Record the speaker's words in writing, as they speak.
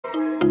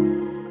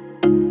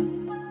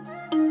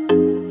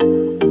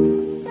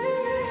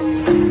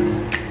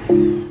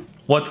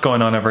What's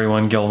going on,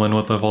 everyone? Gilman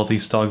with the Wellthy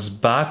Stocks,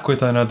 back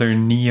with another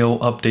NIO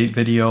update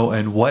video,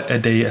 and what a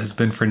day has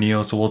been for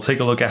NIO. So we'll take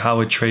a look at how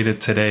it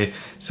traded today,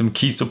 some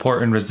key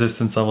support and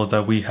resistance levels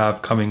that we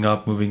have coming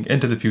up moving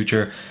into the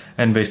future,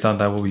 and based on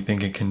that, what we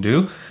think it can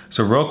do.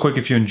 So real quick,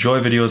 if you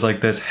enjoy videos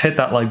like this, hit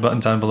that like button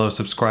down below,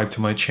 subscribe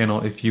to my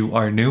channel if you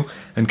are new,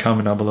 and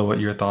comment down below what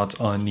your thoughts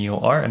on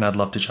NIO are, and I'd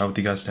love to chat with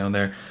you guys down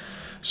there.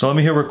 So let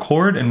me hit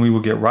record and we will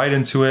get right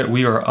into it.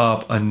 We are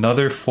up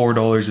another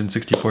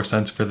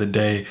 $4.64 for the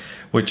day,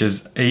 which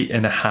is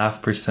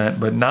 8.5%.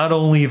 But not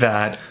only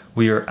that,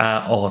 we are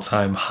at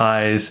all-time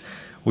highs.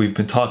 We've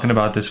been talking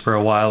about this for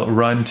a while,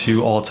 run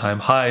to all-time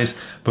highs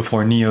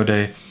before NIO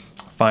Day.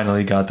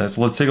 Finally got that. So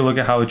let's take a look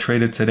at how it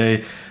traded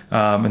today,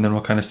 and then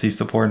we'll kind of see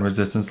support and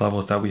resistance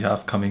levels that we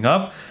have coming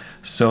up.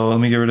 So let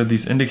me get rid of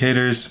these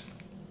indicators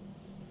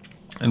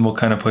and we'll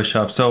kind of push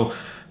up. So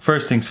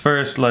first things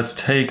first, let's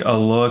take a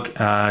look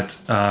at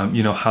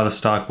how the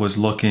stock was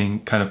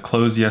looking, kind of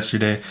closed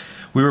yesterday.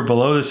 We were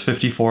below this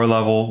 54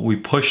 level. We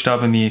pushed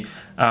up in the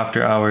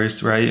after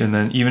hours, right? And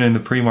then even in the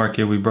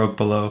pre-market, we broke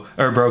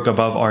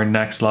above our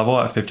next level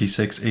at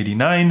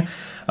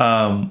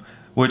 56.89,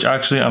 which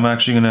actually, I'm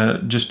actually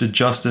gonna just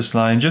adjust this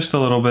line just a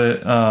little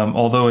bit.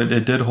 Although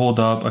it did hold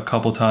up a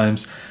couple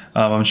times,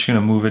 I'm just gonna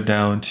move it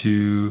down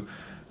to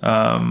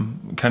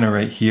kind of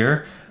right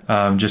here.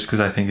 Just because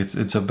I think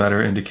it's a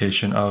better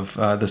indication of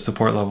the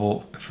support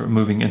level for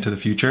moving into the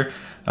future,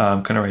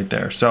 kind of right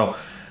there. So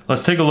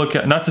let's take a look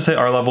at, not to say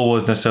our level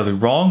was necessarily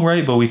wrong,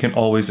 right? But we can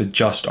always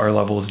adjust our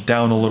levels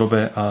down a little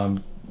bit,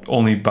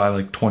 only by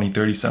like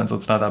 20-30 cents. So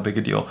it's not that big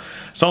a deal.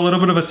 Saw a little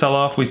bit of a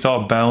sell-off. We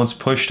saw a bounce,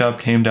 pushed up,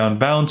 came down,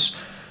 bounce,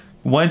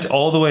 went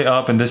all the way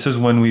up, and this is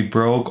when we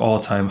broke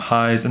all-time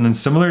highs. And then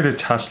similar to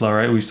Tesla,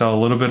 right, we saw a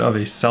little bit of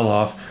a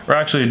sell-off, or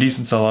actually a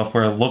decent sell-off,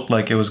 where it looked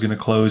like it was going to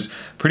close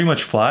pretty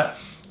much flat.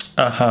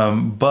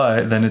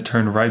 But then it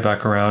turned right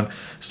back around,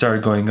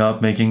 started going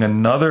up, making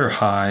another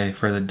high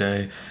for the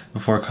day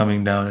before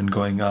coming down and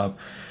going up.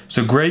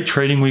 So great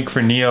trading week for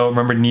NIO.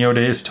 Remember, NIO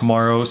Day is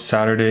tomorrow,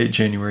 Saturday,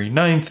 January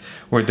 9th,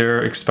 where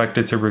they're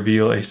expected to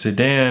reveal a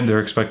sedan. They're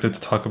expected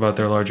to talk about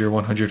their larger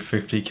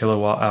 150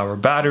 kilowatt hour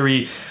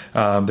battery,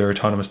 their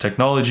autonomous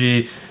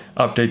technology,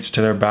 updates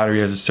to their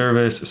battery as a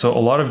service. So a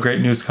lot of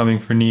great news coming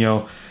for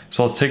NIO.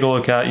 So let's take a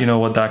look at,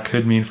 what that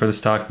could mean for the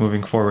stock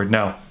moving forward.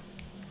 Now,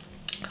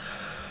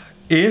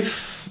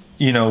 if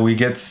we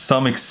get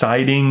some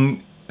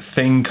exciting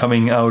thing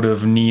coming out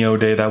of NIO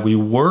Day that we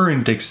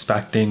weren't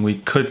expecting, we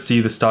could see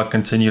the stock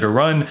continue to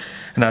run,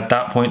 and at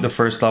that point the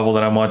first level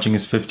that I'm watching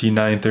is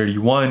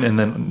 59.31 and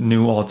then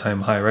new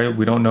all-time high, right?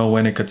 We don't know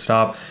when it could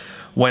stop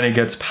when it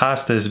gets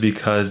past this,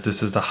 because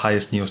this is the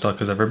highest NIO stock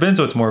has ever been,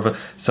 so it's more of a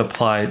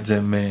supply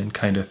demand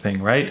kind of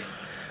thing, right?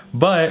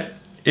 But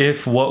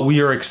if what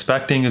we are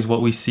expecting is what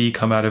we see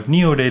come out of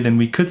NIO Day, then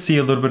we could see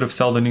a little bit of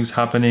sell the news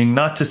happening.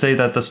 Not to say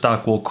that the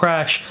stock will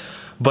crash,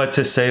 but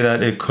to say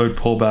that it could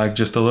pull back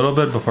just a little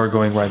bit before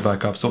going right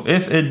back up. So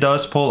if it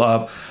does pull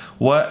up,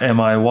 what am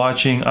I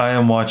watching? I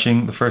am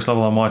watching, the first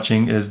level I'm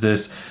watching is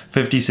this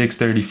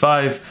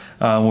 56.35,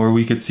 where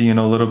we could see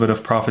a little bit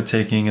of profit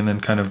taking and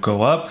then kind of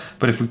go up.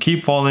 But if we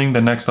keep falling,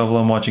 the next level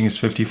I'm watching is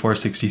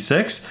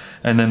 54.66,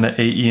 and then the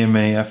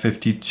AEMA at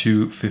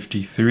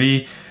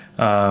 52.53.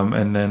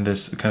 And then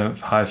this kind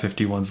of high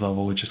 51s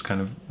level, which is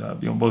kind of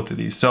both of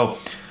these. So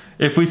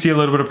if we see a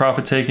little bit of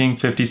profit taking,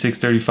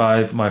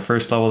 56.35, my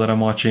first level that I'm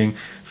watching,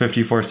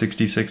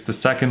 54.66, the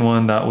second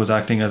one that was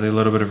acting as a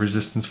little bit of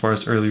resistance for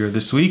us earlier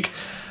this week.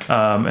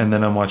 And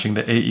then I'm watching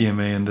the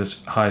AEMA in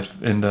this high,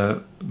 in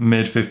the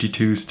mid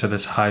 52s to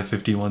this high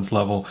 51s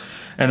level.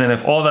 And then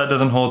if all that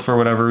doesn't hold for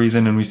whatever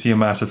reason and we see a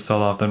massive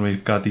sell-off, then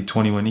we've got the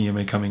 21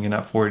 EMA coming in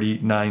at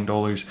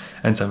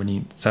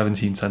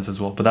 $49.17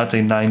 as well. But that's a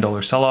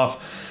 $9 sell-off.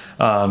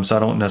 So I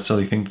don't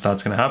necessarily think that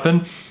that's going to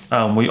happen.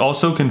 We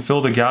also can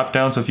fill the gap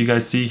down. So if you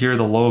guys see here,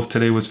 the low of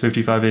today was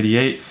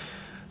 55.88.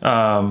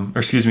 Or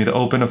excuse me, the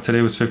open of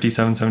today was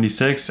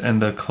 57.76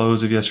 and the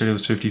close of yesterday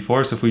was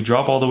 54. So if we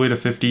drop all the way to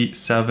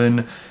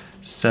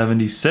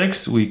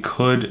 57.76, we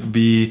could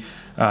be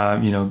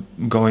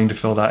going to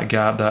fill that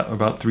gap, that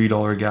about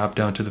 $3 gap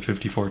down to the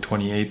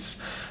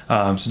 54.28s.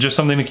 So just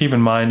something to keep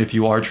in mind if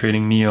you are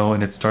trading NIO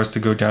and it starts to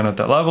go down at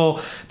that level.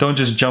 Don't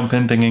just jump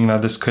in thinking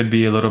that this could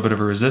be a little bit of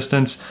a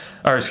resistance,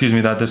 or excuse me,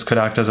 that this could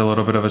act as a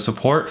little bit of a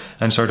support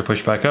and start to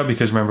push back up,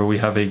 because remember, we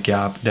have a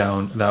gap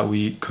down that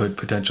we could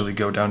potentially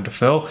go down to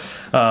fill.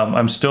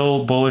 I'm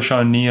still bullish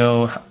on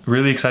NIO,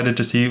 really excited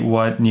to see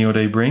what NIO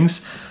Day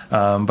brings.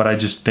 But I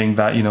just think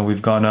that,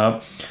 we've gone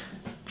up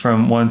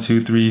from 1,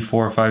 2, 3,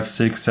 4, 5,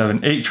 6,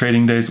 7, 8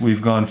 trading days.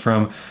 We've gone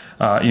from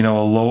a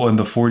low in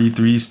the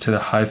 43s to the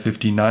high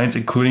 59s,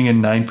 including a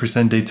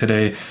 9% day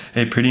today,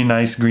 a pretty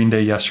nice green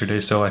day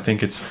yesterday. So I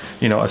think it's,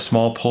 a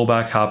small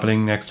pullback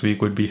happening next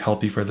week would be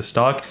healthy for the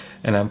stock,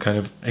 and I'm kind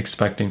of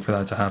expecting for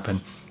that to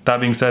happen. That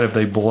being said, if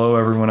they blow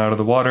everyone out of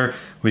the water,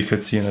 we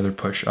could see another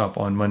push up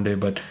on Monday.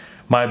 But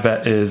my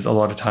bet is a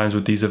lot of times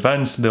with these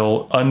events,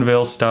 they'll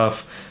unveil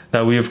stuff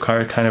that we have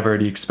kind of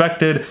already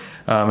expected,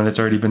 and it's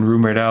already been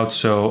rumored out.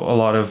 So a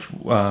lot of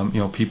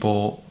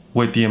people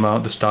with the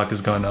amount the stock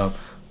has gone up,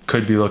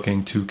 could be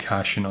looking to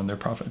cash in on their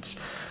profits.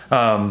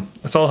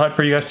 That's all I had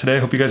for you guys today.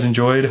 Hope you guys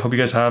enjoyed. Hope you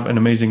guys have an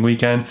amazing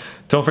weekend.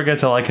 Don't forget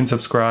to like and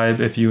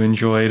subscribe if you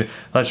enjoyed.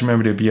 Let's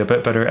remember to be a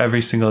bit better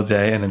every single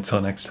day, and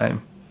until next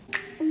time.